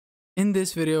In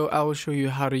this video, I will show you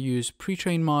how to use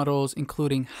pre-trained models,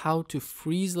 including how to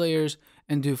freeze layers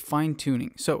and do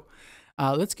fine-tuning. So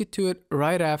let's get to it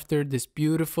right after this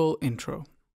beautiful intro.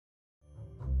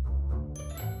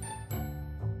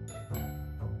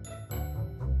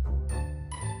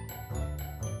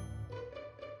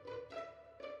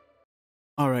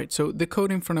 All right, so the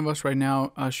code in front of us right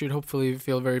now should hopefully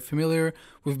feel very familiar.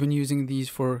 We've been using these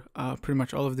for pretty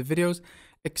much all of the videos,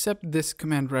 except this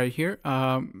command right here,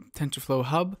 TensorFlow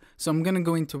hub. So I'm gonna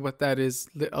go into what that is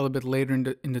a little bit later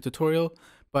in the tutorial.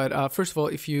 But first of all,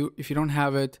 if you don't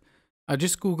have it,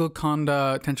 just Google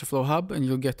conda TensorFlow hub and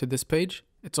you'll get to this page.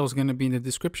 It's also gonna be in the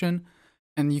description,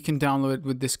 and you can download it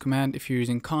with this command if you're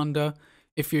using conda.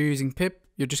 If you're using pip,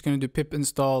 you're just gonna do pip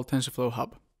install TensorFlow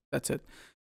hub. That's it.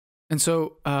 And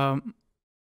so,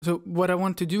 so what I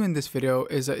want to do in this video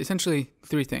is essentially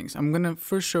three things. I'm going to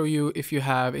first show you if you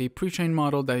have a pre-trained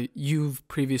model that you've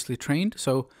previously trained.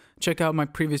 So check out my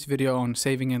previous video on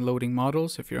saving and loading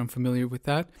models if you're unfamiliar with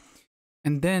that.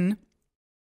 And then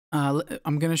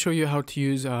I'm going to show you how to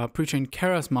use a pre-trained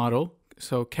keras model.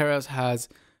 So keras has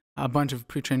a bunch of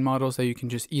pre-trained models that you can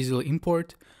just easily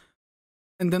import.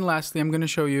 And then lastly, I'm going to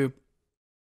show you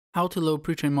how to load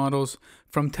pre-trained models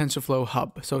from TensorFlow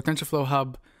hub. So TensorFlow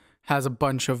hub has a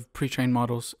bunch of pre-trained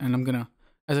models, and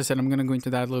as I said, I'm gonna go into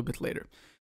that a little bit later.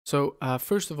 So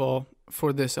first of all,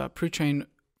 for this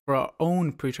for our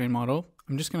own pre-trained model,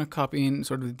 I'm just gonna copy in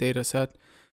sort of the data set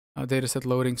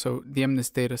loading. So the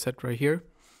MNIST data set right here.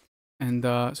 And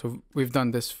so we've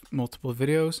done this multiple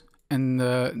videos. And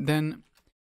then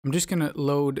I'm just gonna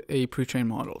load a pre-trained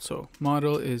model. So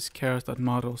model is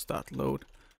keras.models.load.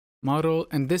 model,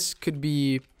 and this could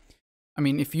be, I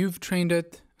mean, if you've trained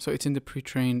it, so it's in the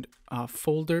pre-trained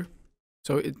folder.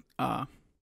 So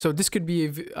so this could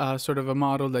be sort of a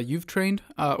model that you've trained,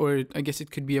 or I guess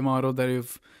it could be a model that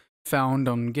you've found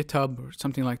on GitHub or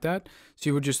something like that. So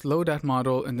you would just load that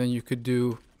model, and then you could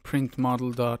do print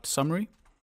model.summary,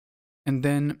 and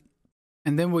then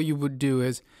what you would do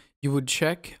is you would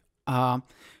check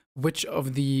which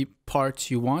of the parts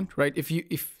you want, right? If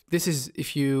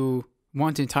you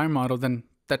want the entire model, then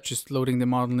that's just loading the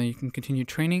model and then you can continue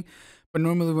training. But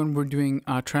normally when we're doing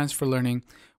transfer learning,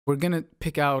 we're gonna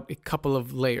pick out a couple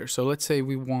of layers. So let's say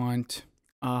we want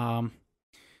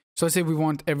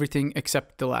everything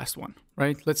except the last one,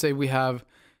 right? Let's say let's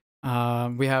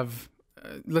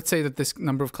say that this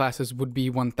number of classes would be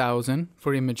 1000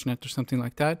 for ImageNet or something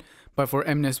like that. But for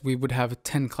MNIST, we would have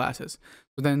 10 classes.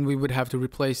 So then we would have to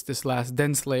replace this last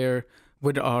dense layer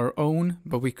with our own,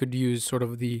 but we could use sort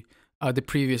of the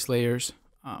previous layers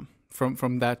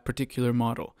from that particular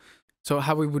model. So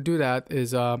how we would do that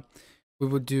is we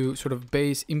would do sort of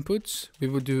base inputs. We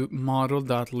would do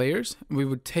model.layers. We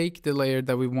would take the layer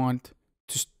that we want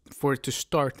for it to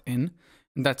start in,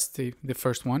 and that's the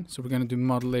first one. So we're going to do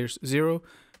model layers 0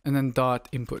 and then dot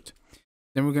input.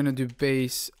 Then we're going to do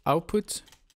base output.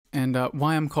 And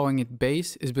why I'm calling it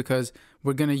base is because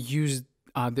we're going to use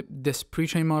this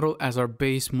pre-trained model as our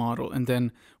base model, and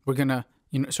then we're going to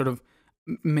sort of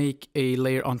make a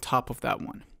layer on top of that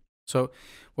one. So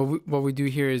what we do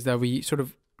here is that we sort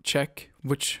of check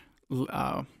which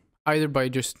either by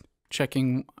just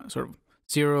checking sort of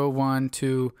 0, 1,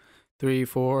 2, 3,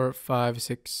 4, 5,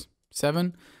 6,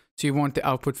 7. So you want the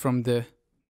output from the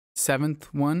 7th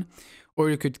one, or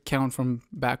you could count from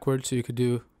backwards. So you could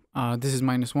do this is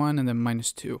 -1 and then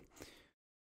 -2.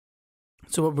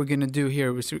 So what we're going to do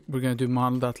here is we're going to do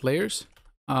model.layers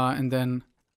and then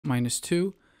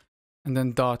 -2 and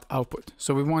then dot output.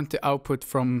 So we want the output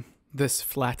from this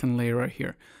flattened layer right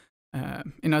here.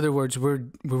 In other words, we're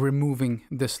removing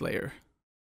this layer,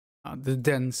 the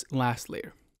dense last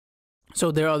layer.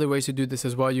 So there are other ways to do this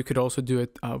as well. You could also do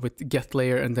it with get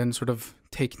layer and then sort of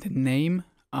take the name.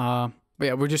 But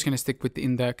yeah, we're just going to stick with the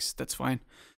index. That's fine.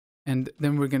 And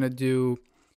then we're going to do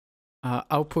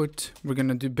output. We're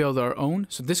going to build our own.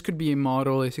 So this could be a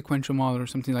model, a sequential model or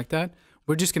something like that.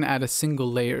 We're just going to add a single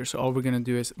layer. So all we're going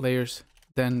to do is layers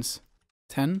dense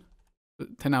 10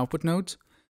 output nodes,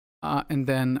 and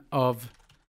then of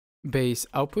base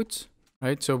outputs,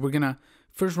 right? So we're going to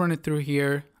first run it through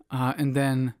here, and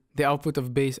then the output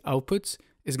of base outputs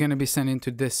is going to be sent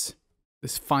into this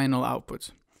final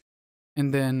outputs.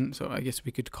 And then, so I guess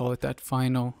we could call it that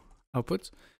final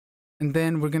outputs. And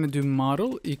then we're going to do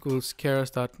model equals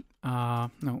keras dot,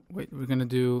 we're going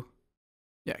to do,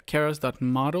 keras dot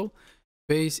model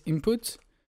base inputs.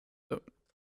 So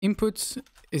inputs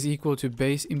is equal to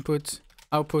base inputs,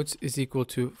 outputs is equal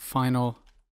to final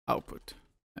output.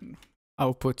 And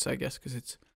outputs, I guess,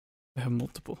 because we have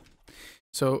multiple.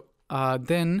 So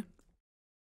then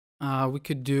we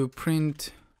could do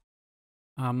print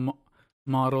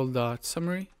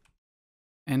model.summary.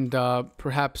 And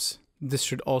perhaps this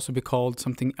should also be called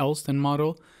something else than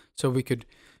model. So we could,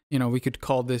 we could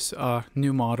call this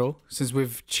new model since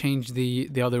we've changed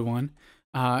the other one.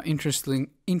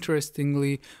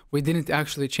 Interestingly, we didn't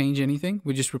actually change anything.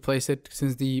 We just replaced it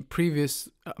since the previous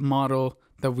model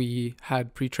that we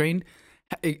had pre-trained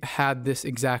it had this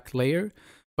exact layer.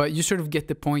 But you sort of get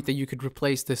the point that you could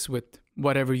replace this with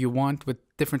whatever you want with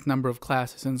different number of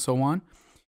classes and so on.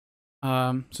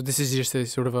 So this is just a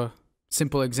sort of a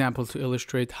simple example to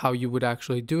illustrate how you would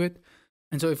actually do it.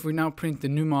 And so if we now print the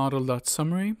new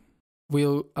model.summary,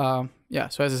 we'll, so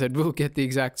as I said, we'll get the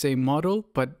exact same model,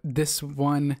 but this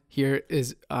one here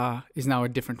is now a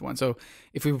different one. So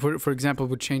if we, for example,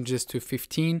 would change this to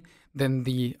 15, then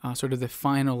the sort of the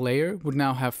final layer would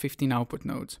now have 15 output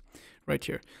nodes right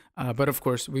here. But of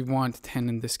course, we want 10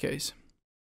 in this case.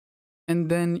 And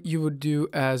then you would do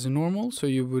as normal. So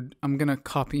you would, I'm going to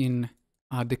copy in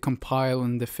the compile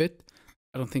and the fit.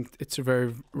 I don't think it's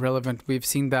very relevant. We've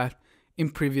seen that in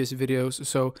previous videos.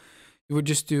 So you would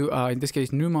just do, in this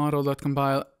case, new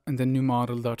model.compile and then new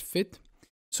model.fit.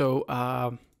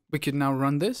 So we could now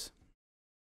run this.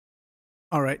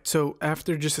 All right, so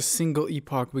after just a single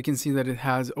epoch, we can see that it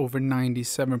has over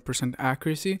 97%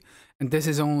 accuracy. And this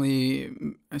is only,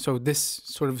 so this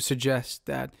sort of suggests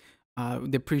that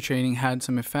the pre-training had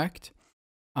some effect.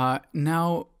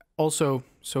 Now also,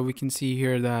 so we can see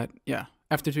here that,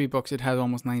 after 3 epochs, it has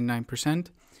almost 99%.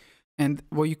 And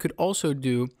what you could also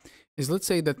do is, let's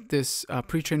say that this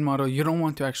pre-trained model, you don't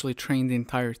want to actually train the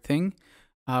entire thing,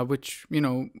 which,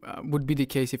 would be the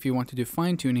case if you want to do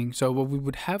fine-tuning. So what we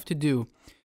would have to do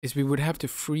is we would have to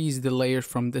freeze the layers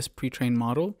from this pre-trained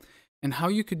model. And how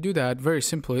you could do that very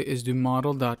simply is do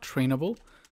model.trainable,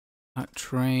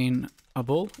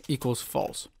 trainable equals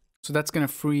false. So that's going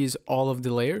to freeze all of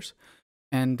the layers.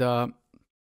 And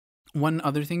one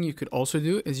other thing you could also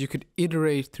do is you could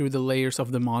iterate through the layers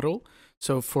of the model.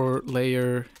 So for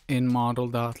layer in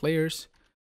model.layers,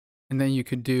 and then you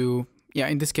could do,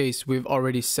 in this case, we've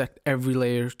already set every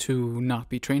layer to not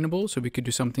be trainable. So we could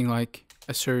do something like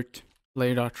assert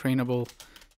layer.trainable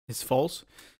is false.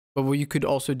 But what you could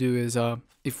also do is,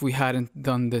 if we hadn't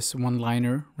done this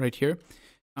one-liner right here,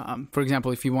 for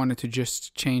example, if you wanted to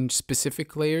just change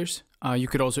specific layers, you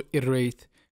could also iterate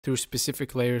through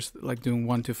specific layers, like doing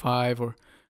 1 to 5 or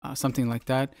something like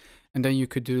that. And then you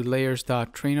could do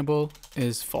layers.trainable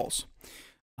is false.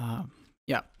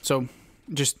 So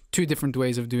just 2 different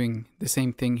ways of doing the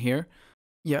same thing here.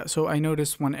 So I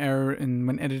noticed one error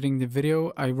when editing the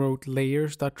video. I wrote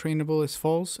layers.trainable is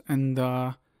false, and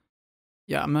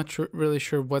I'm not really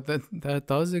sure what that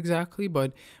does exactly,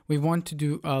 but we want to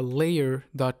do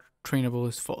layer.trainable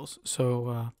is false.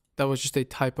 So that was just a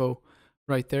typo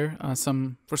right there.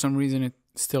 For some reason it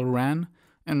still ran.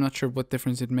 I'm not sure what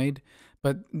difference it made,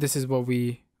 but this is what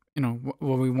we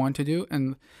what we want to do,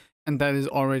 and that is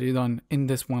already done in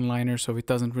this one-liner, so it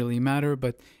doesn't really matter.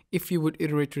 But if you would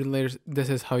iterate through the layers, this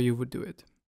is how you would do it.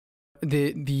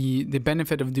 The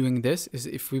benefit of doing this is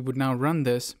if we would now run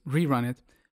this, rerun it,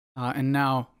 and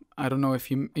now I don't know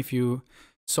if you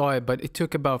saw it, but it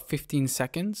took about 15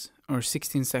 seconds or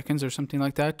 16 seconds or something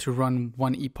like that to run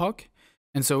one epoch.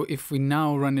 And so if we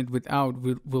now run it without,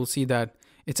 we'll see that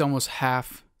it's almost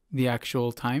half the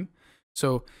actual time.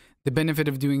 So the benefit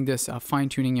of doing this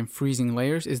fine-tuning and freezing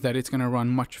layers is that it's going to run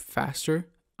much faster.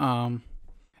 And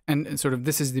sort of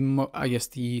this is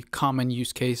the common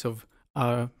use case of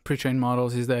pre-trained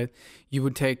models, is that you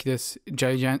would take this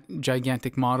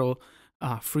gigantic model,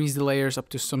 freeze the layers up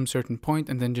to some certain point,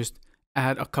 and then just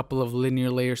add a couple of linear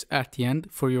layers at the end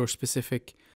for your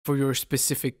specific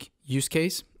use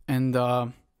case. And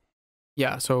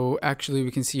so actually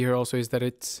we can see here also is that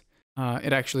it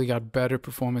actually got better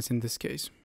performance in this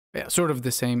case. Sort of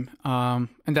the same, and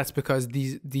that's because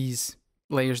these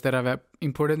layers that I've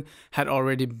imported had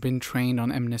already been trained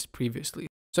on MNIST previously.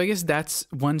 So I guess that's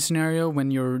one scenario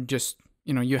when you're just,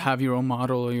 you have your own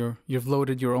model, or you've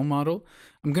loaded your own model.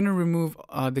 I'm going to remove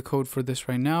the code for this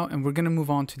right now, and we're going to move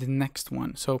on to the next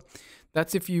one. So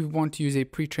that's if you want to use a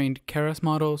pre-trained keras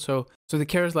model. So the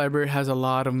keras library has a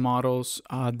lot of models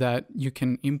that you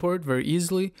can import very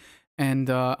easily, and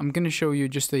I'm going to show you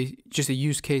just a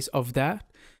use case of that.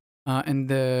 And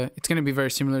it's going to be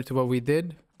very similar to what we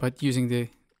did, but using the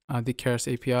keras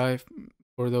API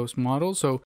for those models.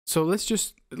 So let's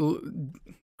just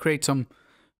create some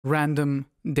random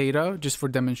data just for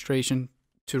demonstration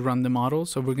to run the model.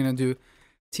 So we're going to do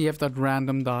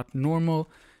tf.random.normal,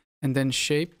 and then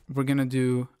shape. We're going to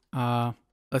do,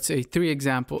 let's say 5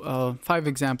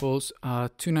 examples,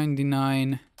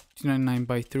 299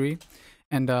 by 3.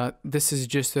 And this is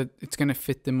just that it's going to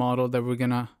fit the model that we're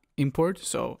going to import.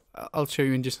 So I'll show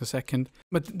you in just a second.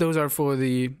 But those are for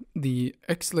the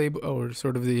X label, or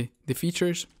sort of the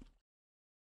features.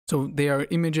 So they are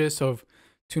images of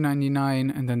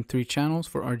 299 and then 3 channels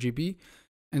for RGB.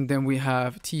 And then we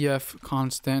have TF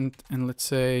constant, and let's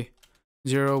say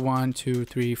 0, 1, 2,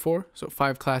 3, 4. So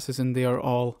 5 classes, and they are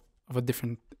all of a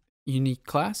different unique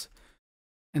class.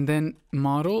 And then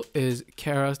model is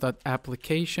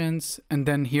keras.applications. And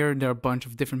then here there are a bunch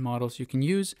of different models you can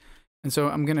use. And so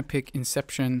I'm going to pick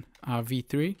Inception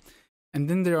v3. And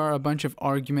then there are a bunch of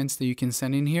arguments that you can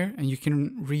send in here, and you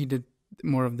can read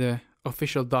more of the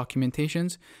official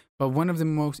documentations. But one of the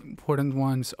most important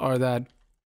ones are that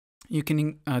you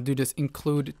can do this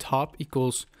include top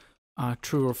equals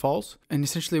true or false. And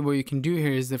essentially what you can do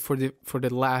here is that for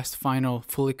the last final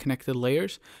fully connected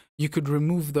layers, you could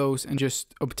remove those and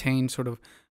just obtain sort of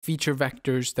feature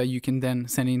vectors that you can then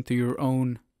send into your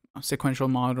own sequential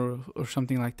model or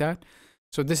something like that.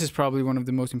 So this is probably one of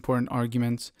the most important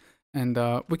arguments. And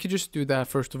we could just do that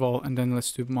first of all, and then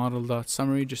let's do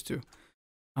model.summary just to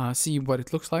see what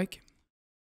it looks like.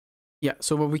 Yeah,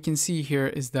 so what we can see here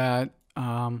is that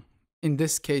in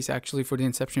this case, actually for the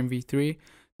Inception v3,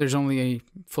 there's only a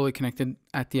fully connected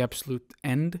at the absolute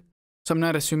end. So I'm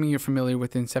not assuming you're familiar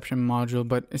with the Inception module,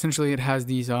 but essentially it has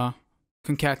these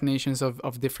concatenations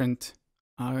of different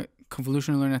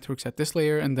convolutional neural networks at this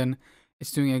layer, and then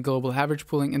it's doing a global average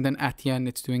pooling, and then at the end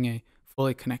it's doing a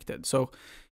fully connected. So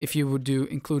if you would do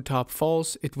include top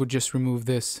false, it would just remove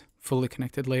this fully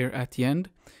connected layer at the end.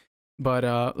 But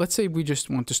let's say we just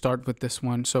want to start with this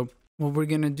one. So what we're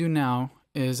going to do now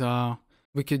is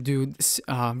we could do this,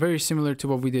 very similar to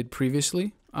what we did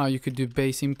previously. You could do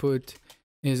base input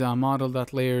is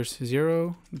model.layers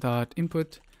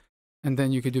 0.input, and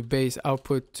then you could do base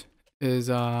output is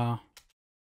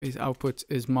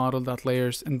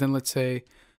model.layers, and then let's say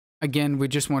again we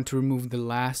just want to remove the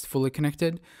last fully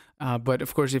connected, but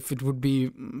of course if it would be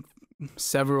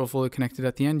several fully connected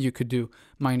at the end, you could do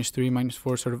 -3,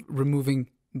 -4, sort of removing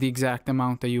the exact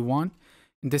amount that you want.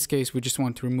 In this case, we just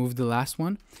want to remove the last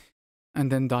one,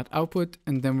 and then dot output,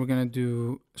 and then we're going to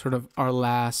do sort of our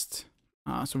last,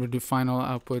 so we'll do final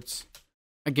outputs.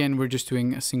 Again, we're just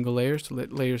doing a single layer, so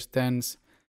let layers dense,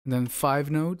 and then 5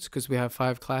 nodes, because we have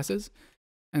 5 classes,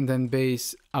 and then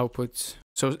base outputs.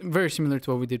 So very similar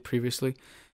to what we did previously.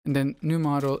 And then new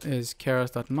model is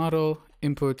keras.model,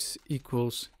 inputs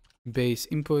equals base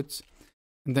inputs,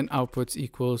 and then outputs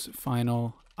equals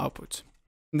final outputs.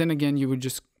 And then again, you would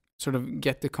just sort of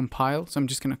get the compile. So I'm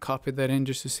just going to copy that in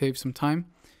just to save some time.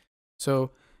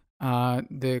 So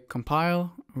the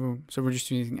compile, so we're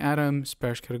just using atom,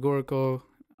 sparse categorical,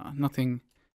 nothing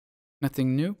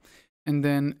new. And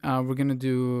then we're going to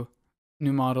do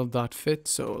new model.fit.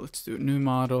 So let's do new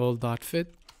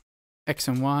model.fit, x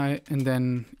and y, and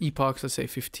then epochs, let's say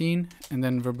 15, and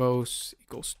then verbose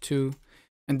equals 2.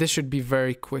 And this should be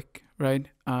very quick, right?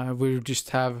 We just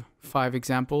have 5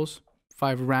 examples,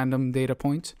 5 random data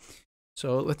points.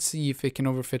 So let's see if it can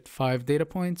overfit 5 data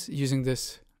points using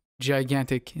this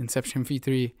gigantic Inception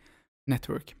v3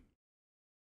 network.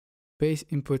 Base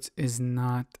inputs is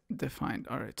not defined.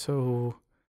 All right, so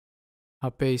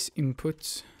base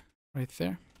inputs right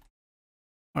there.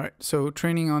 All right, so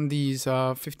training on these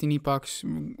 15 epochs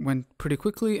went pretty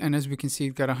quickly, and as we can see,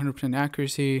 it got 100%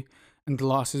 accuracy, and the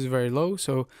loss is very low.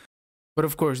 So, but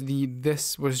of course,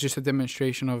 this was just a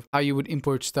demonstration of how you would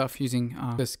import stuff using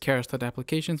this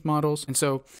keras.applications models. And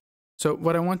so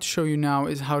what I want to show you now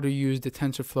is how to use the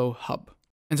TensorFlow hub.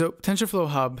 And so TensorFlow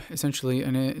hub, essentially,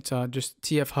 and it's just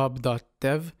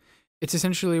tfhub.dev. It's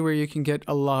essentially where you can get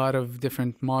a lot of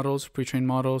different models, pre-trained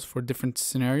models for different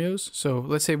scenarios. So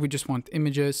let's say we just want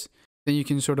images, then you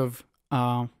can sort of,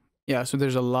 so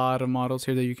there's a lot of models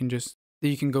here that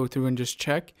you can go through and just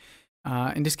check.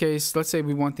 In this case, let's say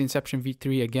we want the Inception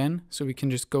v3 again, so we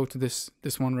can just go to this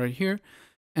one right here,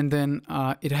 and then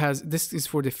this is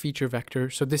for the feature vector.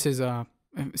 So this is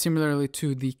similarly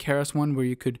to the keras one where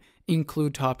you could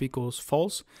include top equals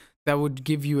false. That would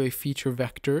give you a feature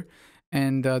vector,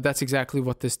 and that's exactly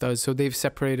what this does. So they've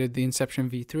separated the Inception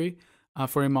v3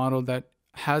 for a model that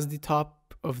has the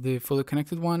top of the fully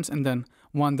connected ones, and then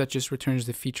one that just returns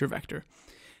the feature vector.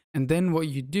 And then what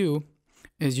you do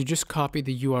is you just copy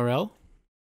the URL,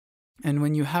 and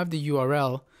when you have the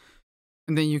URL,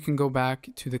 and then you can go back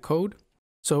to the code.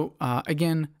 So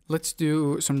again, let's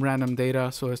do some random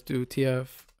data. So let's do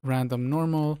tf random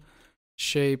normal,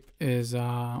 shape is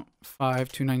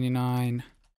 5, 299,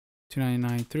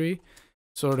 299.3,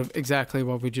 sort of exactly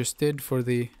what we just did for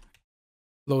the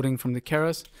loading from the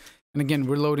keras. And again,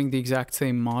 we're loading the exact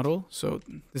same model, so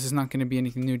this is not going to be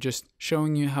anything new, just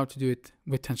showing you how to do it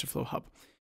with TensorFlow Hub.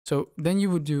 So then you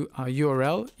would do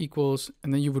URL equals,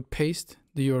 and then you would paste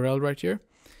the URL right here.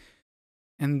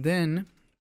 And then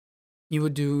you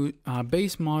would do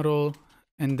base model,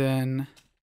 and then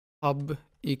hub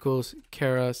equals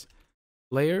keras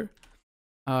layer,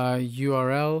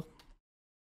 URL,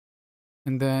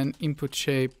 and then input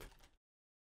shape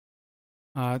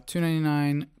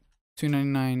 299,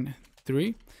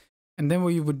 299.3. And then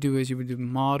what you would do is you would do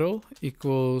model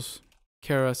equals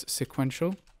keras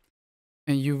sequential,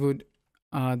 and you would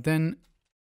then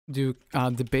do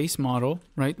the base model,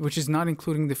 right, which is not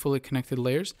including the fully connected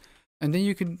layers. And then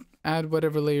you could add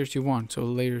whatever layers you want. So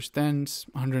layers dense,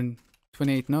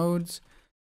 128 nodes,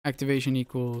 activation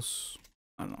equals,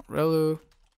 I don't know, relu,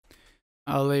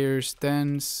 layers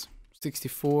dense,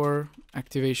 64,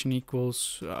 activation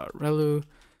equals relu.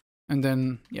 And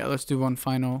then, yeah, let's do one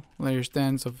final layers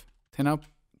dense of 10 up,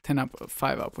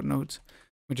 5 output nodes.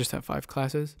 We just have 5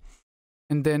 classes.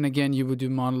 And then again, you would do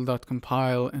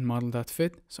model.compile and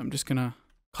model.fit. So I'm just gonna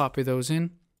copy those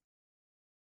in.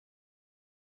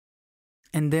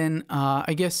 And then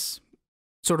I guess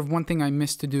sort of one thing I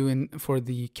missed to do for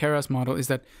the keras model is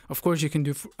that, of course, you can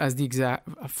do as the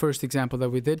first example that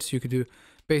we did. So you could do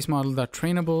base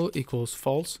model.trainable equals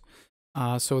false,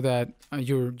 so that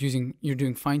you're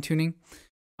doing fine tuning.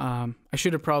 I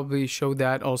should have probably showed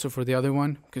that also for the other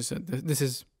one, because this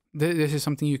is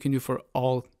something you can do for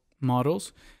all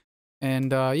models.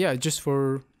 And yeah, just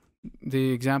for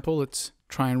the example, let's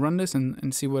try and run this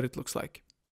and see what it looks like.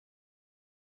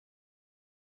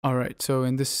 All right, so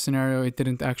in this scenario, it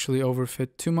didn't actually overfit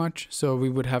too much, so we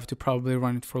would have to probably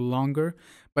run it for longer.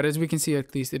 But as we can see,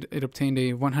 at least it obtained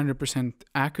a 100%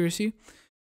 accuracy.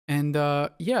 And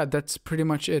yeah, that's pretty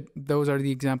much it. Those are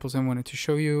the examples I wanted to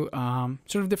show you.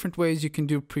 Sort of different ways you can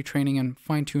do pre-training and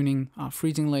fine-tuning,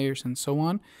 freezing layers, and so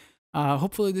on.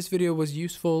 Hopefully this video was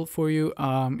useful for you.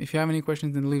 If you have any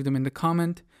questions, then leave them in the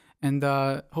comment, and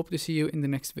hope to see you in the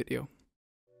next video.